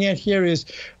we're looking at here is,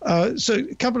 so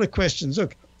a couple of questions.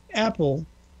 Look, Apple,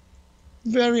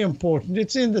 very important.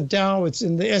 It's in the Dow, it's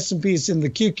in the S&P, it's in the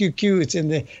QQQ, it's in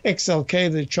the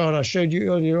XLK, the chart I showed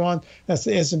you earlier on. That's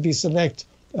the S&P Select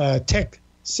tech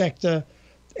sector.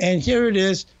 And here it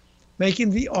is,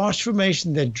 making the arch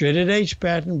formation, that dreaded H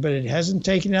pattern, but it hasn't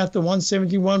taken out the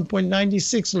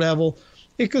 171.96 level.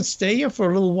 It could stay here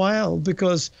for a little while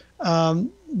because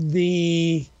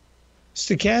the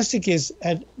stochastic is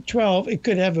at 12. It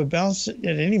could have a bounce at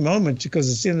any moment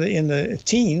because it's in the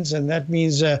teens, and that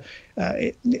means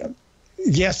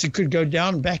yes, it could go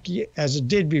down back as it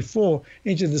did before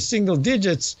into the single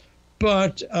digits.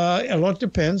 But a lot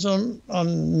depends on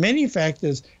many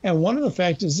factors. And one of the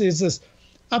factors is this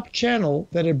up channel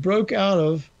that it broke out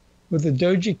of with the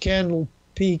doji candle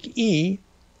peak E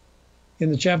in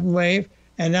the Chapman wave.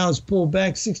 And now it's pulled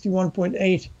back.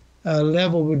 61.8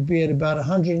 level would be at about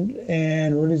 100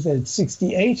 and what is that,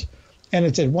 68. And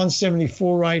it's at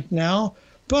 174 right now.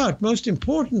 But most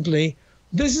importantly,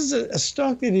 this is a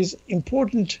stock that is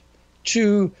important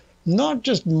to not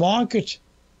just market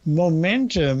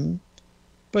momentum,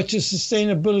 but to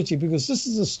sustainability, because this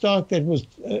is a stock that was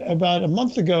about a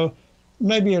month ago,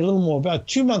 maybe a little more, about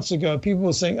 2 months ago, people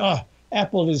were saying,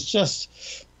 Apple is just,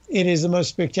 it is the most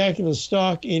spectacular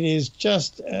stock. It is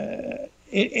just,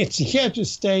 it's here to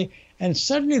stay. And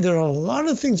suddenly there are a lot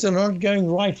of things that aren't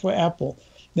going right for Apple.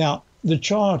 Now, the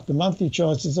chart, the monthly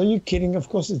chart says, are you kidding? Of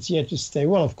course it's here to stay.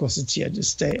 Well, of course it's here to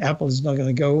stay. Apple is not going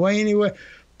to go away anywhere.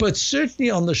 But certainly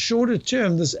on the shorter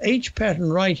term, this H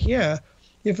pattern right here,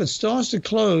 if it starts to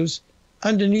close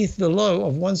underneath the low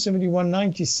of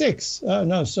 171.96,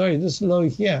 no, sorry, this low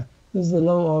here, this is the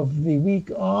low of the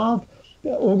week of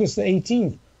August the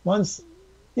 18th.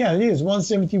 It is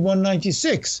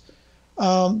 171.96.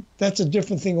 that's a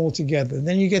different thing altogether.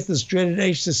 Then you get this dreaded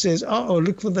H that says,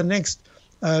 look for the next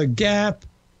gap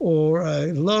or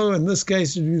low. In this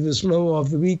case, it would be this low of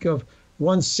the week of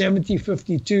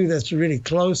 170.52. That's really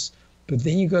close. But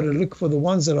then you got to look for the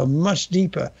ones that are much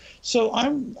deeper. So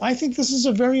I think this is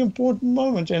a very important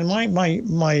moment. And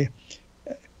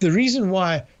the reason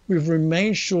why we've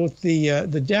remained short the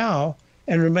Dow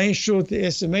and remained short the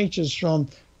SMHs from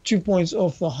 2 points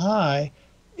off the high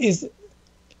is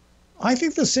I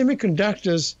think the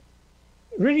semiconductors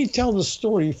really tell the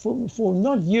story for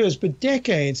not years but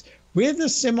decades. Where the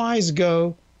semis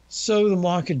go, so the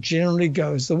market generally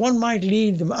goes. The one might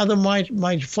lead, the other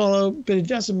might follow, but it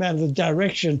doesn't matter the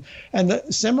direction. And the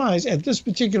semis at this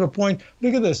particular point,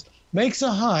 look at this, makes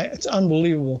a high. It's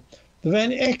unbelievable. The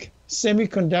Van Eck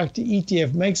Semiconductor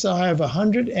ETF makes a high of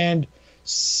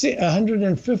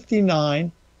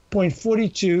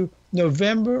 159.42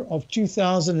 November of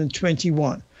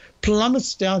 2021.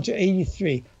 Plummets down to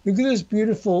 83. Look at this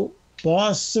beautiful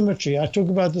bar symmetry. I talk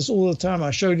about this all the time.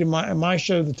 I showed in my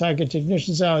show, the Tiger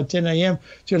Technicians Hour, at 10 a.m.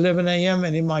 to 11 a.m.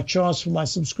 and in my charts for my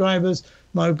subscribers,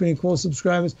 my opening call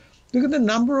subscribers. Look at the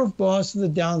number of bars to the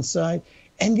downside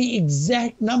and the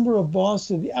exact number of bars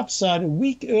to the upside. A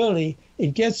week early,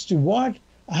 it gets to what?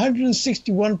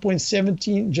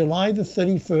 161.17 July the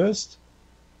 31st.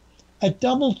 A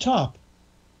double top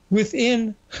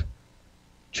within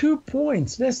 2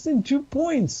 points, less than 2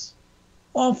 points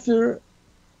after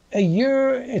a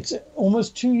year. It's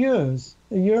almost 2 years,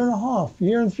 a year and a half,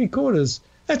 year and 3/4.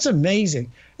 That's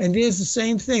amazing. And there's the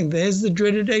same thing. There's the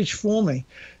dreaded H forming.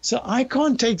 So I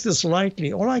can't take this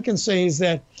lightly. All I can say is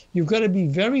that you've got to be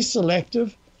very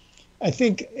selective. I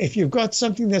think if you've got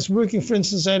something that's working, for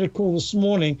instance, I had a call this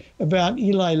morning about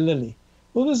Eli Lilly.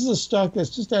 Well, this is a stock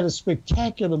that's just had a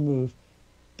spectacular move,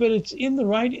 but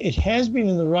it has been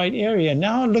in the right area.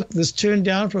 Now look, this turned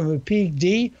down from a peak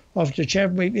D after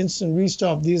Chapman instant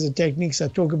restart. These are techniques I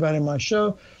talk about in my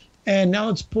show. And now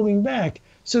it's pulling back.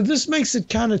 So this makes it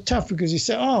kind of tough because you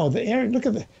say, the area, look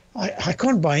at I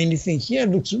can't buy anything here.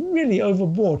 It looks really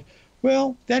overbought.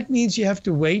 Well, that means you have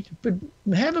to wait, but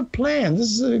have a plan.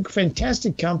 This is a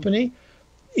fantastic company.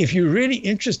 If you're really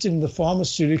interested in the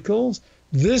pharmaceuticals,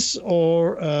 this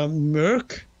or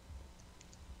Merck,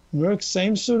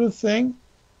 same sort of thing.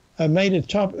 Made a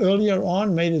top earlier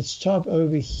on, made its top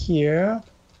over here,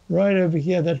 right over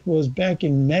here. That was back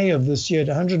in May of this year at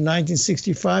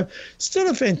 119.65. Still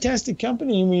a fantastic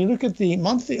company. And when you look at the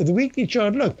weekly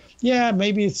chart, look,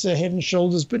 maybe it's a head and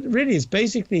shoulders, but really it's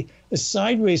basically a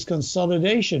sideways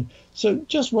consolidation. So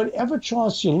just whatever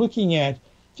charts you're looking at,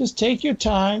 just take your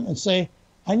time and say,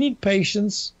 I need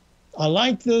patience. I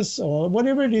like this, or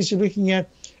whatever it is you're looking at,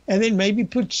 and then maybe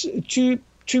put two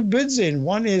bids in.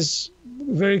 One is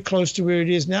very close to where it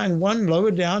is now, and one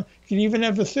lower down. You can even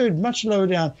have a third, much lower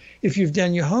down, if you've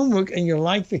done your homework and you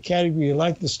like the category, you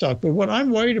like the stock. But what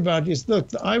I'm worried about is, look,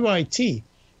 the IYT,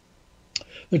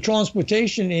 the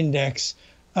Transportation Index,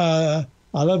 I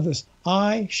love this,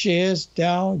 iShares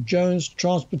Dow Jones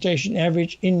Transportation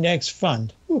Average Index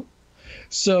Fund. Ooh.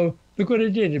 So look what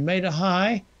it did. It made a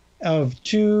high of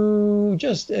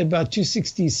just about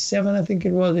 267, I think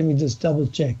it was. Let me just double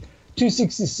check.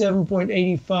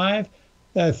 267.85,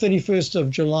 31st of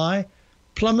July,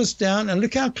 plummets down, and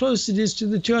look how close it is to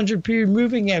the 200-period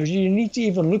moving average. You need to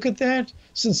even look at that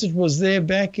since it was there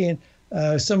back in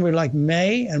somewhere like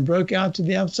May and broke out to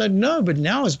the upside. No, but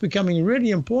now it's becoming really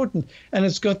important, and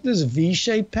it's got this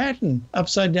V-shaped pattern,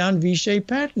 upside-down V-shaped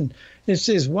pattern. It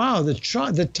says, wow, the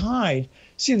tide.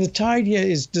 See, the tide here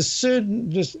is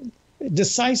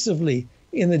decisively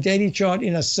in the daily chart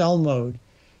in a sell mode.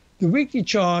 The weekly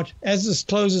chart, as this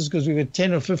closes, because we've got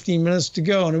 10 or 15 minutes to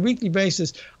go, on a weekly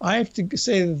basis, I have to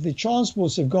say that the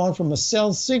transports have gone from a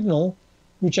sell signal,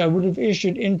 which I would have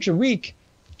issued intra-week,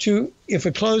 to, if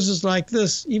it closes like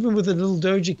this, even with a little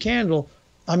doji candle,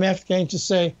 I'm going to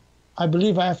say, I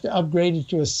believe I have to upgrade it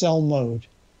to a sell mode.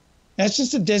 That's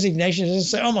just a designation. It doesn't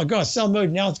say, oh my God, sell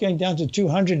mode, now it's going down to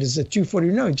 200, it's at 240.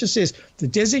 No, it just says the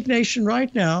designation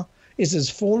right now has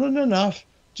fallen enough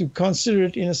to consider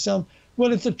it in a sell.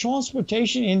 Well, if the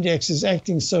transportation index is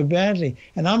acting so badly,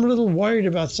 and I'm a little worried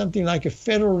about something like a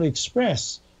Federal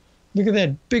Express. Look at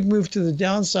that big move to the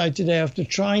downside today after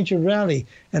trying to rally,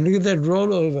 and look at that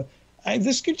rollover.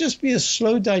 This could just be a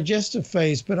slow digestive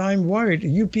phase, but I'm worried.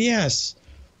 UPS,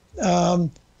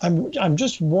 I'm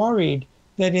just worried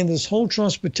that in this whole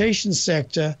transportation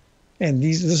sector, and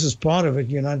this is part of it,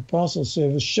 United Parcel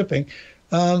Service shipping,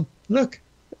 look,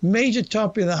 major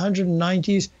top in the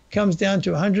 190s, comes down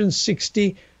to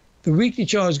 160. The weekly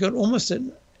chart has got almost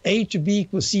an A to B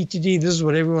equals C to D. This is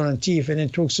what everyone on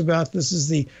TFNN talks about. This is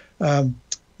the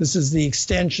This is the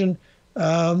extension.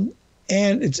 And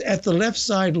it's at the left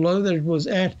side low that it was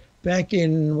at back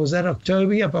in, was that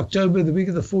October? Yep, October, the week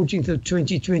of the 14th of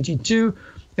 2022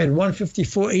 at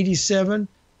 154.87.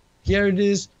 Here it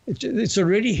is. It's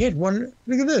already hit one.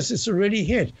 Look at this. It's already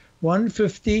hit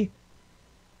 150.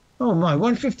 Oh my,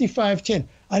 155.10.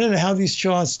 I don't know how these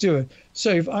charts do it. So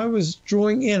if I was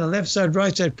drawing in a left side,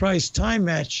 right side price time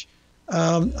match,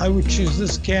 I would choose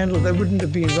this candle. That wouldn't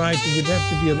have been right. It would have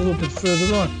to be a little bit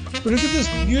further on. But look at this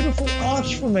beautiful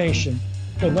arch formation.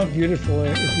 Well, not beautiful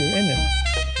if you're in it.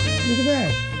 Look at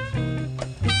that.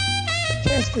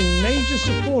 Testing major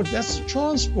support. That's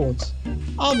transports.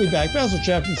 I'll be back. Basil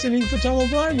Chapman sitting for Tom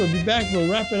O'Brien. We'll be back. We'll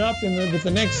wrap it up with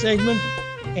the next segment.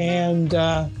 And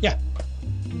yeah.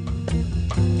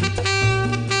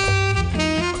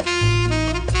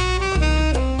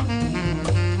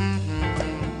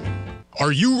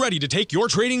 Are you ready to take your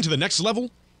trading to the next level?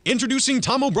 Introducing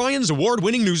Tom O'Brien's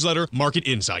award-winning newsletter, Market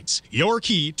Insights, your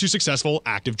key to successful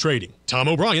active trading. Tom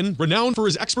O'Brien, renowned for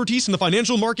his expertise in the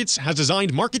financial markets, has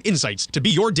designed Market Insights to be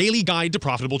your daily guide to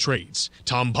profitable trades.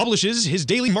 Tom publishes his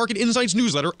daily Market Insights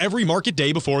newsletter every market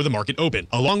day before the market open,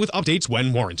 along with updates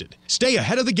when warranted. Stay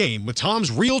ahead of the game with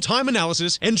Tom's real-time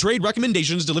analysis and trade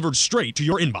recommendations delivered straight to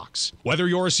your inbox. Whether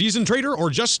you're a seasoned trader or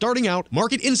just starting out,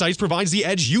 Market Insights provides the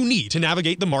edge you need to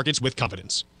navigate the markets with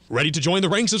confidence. Ready to join the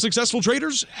ranks of successful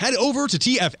traders? Head over to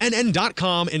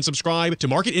TFNN.com and subscribe to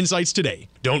Market Insights today.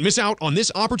 Don't miss out on this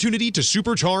opportunity to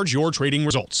supercharge your trading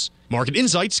results. Market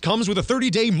Insights comes with a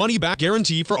 30-day money-back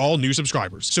guarantee for all new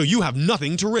subscribers, so you have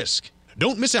nothing to risk.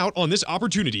 Don't miss out on this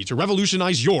opportunity to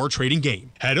revolutionize your trading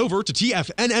game. Head over to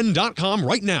TFNN.com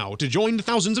right now to join the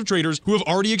thousands of traders who have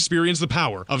already experienced the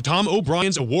power of Tom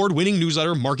O'Brien's award-winning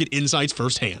newsletter, Market Insights,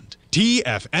 firsthand.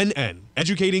 TFNN,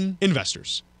 educating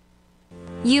investors.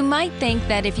 You might think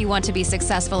that if you want to be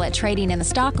successful at trading in the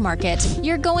stock market,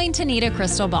 you're going to need a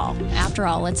crystal ball. After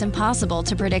all, it's impossible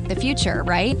to predict the future,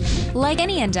 right? Like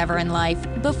any endeavor in life,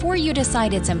 before you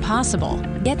decide it's impossible,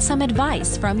 get some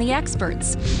advice from the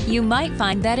experts. You might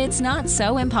find that it's not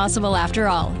so impossible after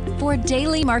all. For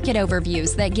daily market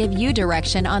overviews that give you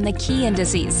direction on the key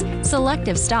indices,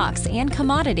 selective stocks, and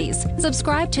commodities,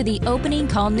 subscribe to the Opening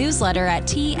Call newsletter at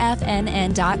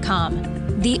TFNN.com.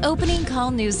 The Opening Call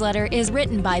newsletter is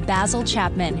written by Basil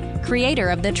Chapman, creator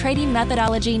of the trading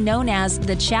methodology known as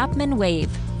the Chapman Wave.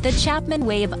 The Chapman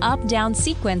Wave up-down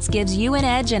sequence gives you an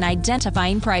edge in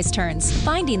identifying price turns,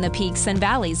 finding the peaks and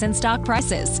valleys in stock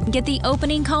prices. Get the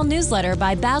Opening Call newsletter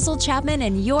by Basil Chapman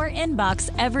in your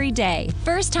inbox every day.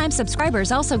 First-time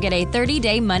subscribers also get a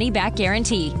 30-day money-back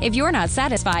guarantee. If you're not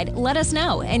satisfied, let us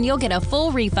know, and you'll get a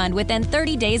full refund within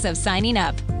 30 days of signing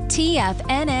up.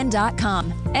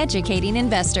 TFNN.com, educating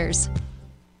investors.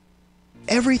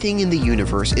 Everything in the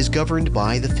universe is governed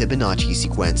by the Fibonacci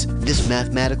sequence. This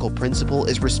mathematical principle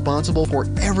is responsible for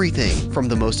everything from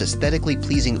the most aesthetically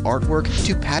pleasing artwork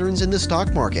to patterns in the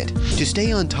stock market. To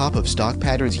stay on top of stock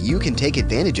patterns you can take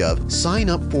advantage of, sign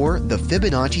up for the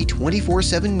Fibonacci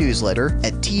 24/7 newsletter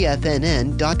at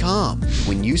TFNN.com.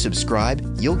 When you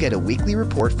subscribe, you'll get a weekly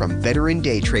report from veteran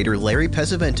day trader Larry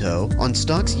Pesavento on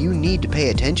stocks you need to pay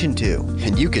attention to.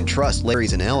 And you can trust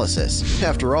Larry's analysis.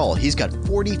 After all, he's got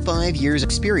 45 years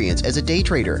experience as a day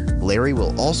trader. Larry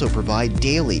will also provide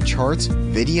daily charts,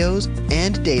 videos,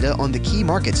 and data on the key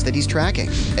markets that he's tracking.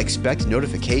 Expect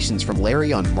notifications from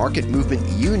Larry on market movement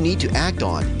you need to act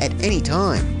on at any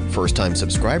time. First-time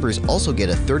subscribers also get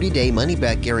a 30-day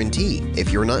money-back guarantee. If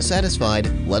you're not satisfied,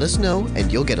 let us know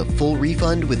and you'll get a full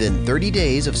refund within 30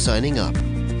 days of signing up.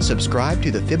 Subscribe to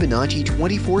the Fibonacci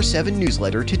 24/7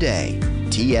 newsletter today.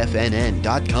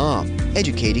 TFNN.com,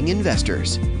 educating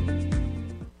investors.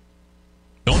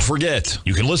 Don't forget,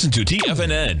 you can listen to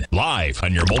TFNN live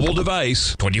on your mobile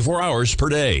device 24 hours per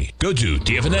day. Go to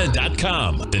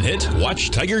TFNN.com, then hit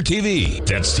Watch Tiger TV.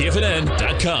 That's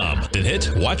TFNN.com, then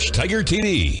hit Watch Tiger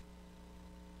TV.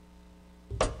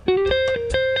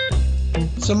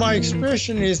 So my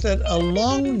expression is that a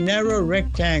long, narrow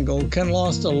rectangle can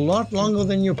last a lot longer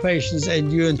than your patience,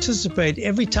 and you anticipate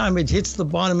every time it hits the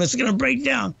bottom, it's going to break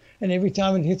down. And every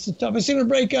time it hits the top, it's going to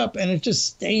break up, and it just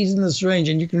stays in this range.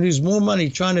 And you can lose more money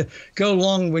trying to go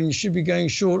long when you should be going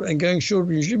short, and going short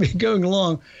when you should be going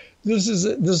long.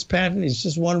 This pattern is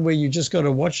just one where you just got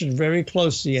to watch it very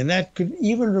closely, and that could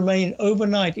even remain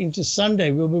overnight into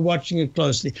Sunday. We'll be watching it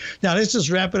closely. Now let's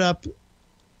just wrap it up,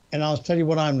 and I'll tell you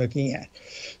what I'm looking at.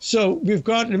 So we've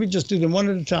got, let me just do them one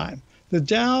at a time. The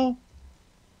Dow.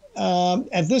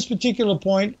 At this particular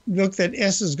point, look, that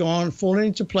S has gone, fallen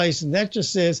into place, and that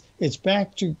just says it's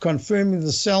back to confirming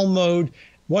the sell mode.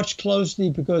 Watch closely,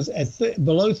 because at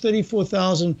below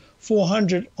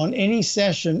 34,400 on any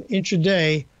session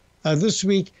intraday, this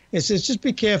week. It says just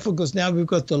be careful because now we've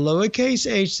got the lowercase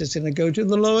h that's going to go to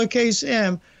the lowercase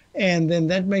m, and then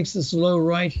that makes this low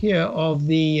right here of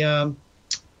the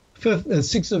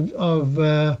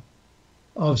 6th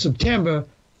of September,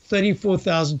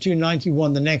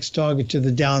 34,291, the next target to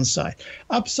the downside.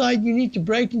 Upside, you need to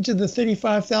break into the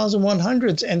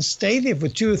 35,100s and stay there for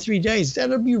 2 or 3 days.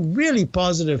 That'll be really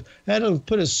positive. That'll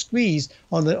put a squeeze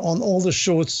on all the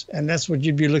shorts, and that's what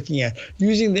you'd be looking at.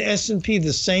 Using the S&P,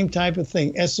 the same type of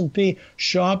thing. S&P,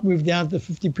 sharp move down to the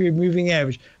 50-period moving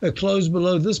average. A close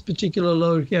below this particular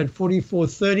low here at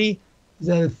 44.30. Is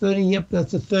that a 30? Yep,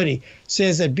 that's a 30.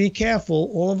 Says that be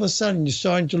careful. All of a sudden, you're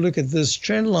starting to look at this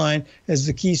trend line as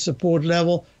the key support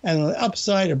level. And on the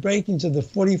upside, a break into the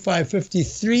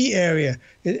 45.53 area,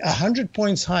 100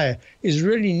 points higher, is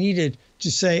really needed to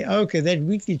say, okay, that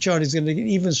weekly chart is going to get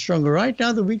even stronger. Right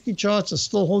now, the weekly charts are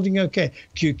still holding okay.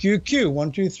 QQQ,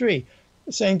 1, 2, 3.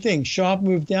 Same thing, sharp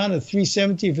move down at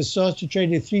 370. If it starts to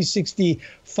trade at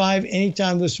 365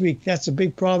 anytime this week, that's a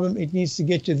big problem. It needs to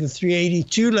get to the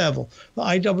 382 level. The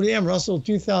IWM, Russell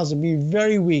 2000, being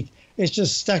very weak. It's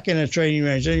just stuck in a trading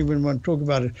range. I don't even want to talk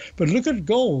about it. But look at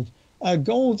gold.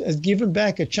 Gold has given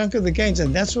back a chunk of the gains,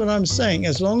 and that's what I'm saying.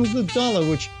 As long as the dollar,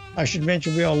 which I should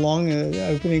mention we are long,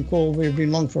 opening call, we've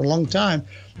been long for a long time,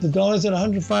 the dollar's at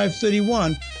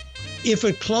 105.31. If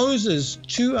it closes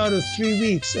 2 out of 3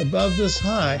 weeks above this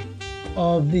high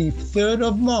of the 3rd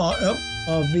of March,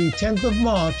 of the 10th of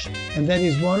March, and that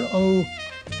is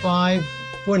 105,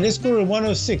 well, let's go to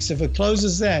 106. If it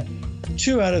closes that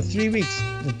 2 out of 3 weeks,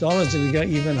 the dollar's going to go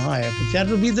even higher. But that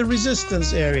will be the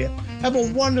resistance area. Have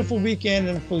a wonderful weekend,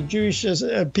 and for Jewish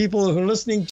people who are listening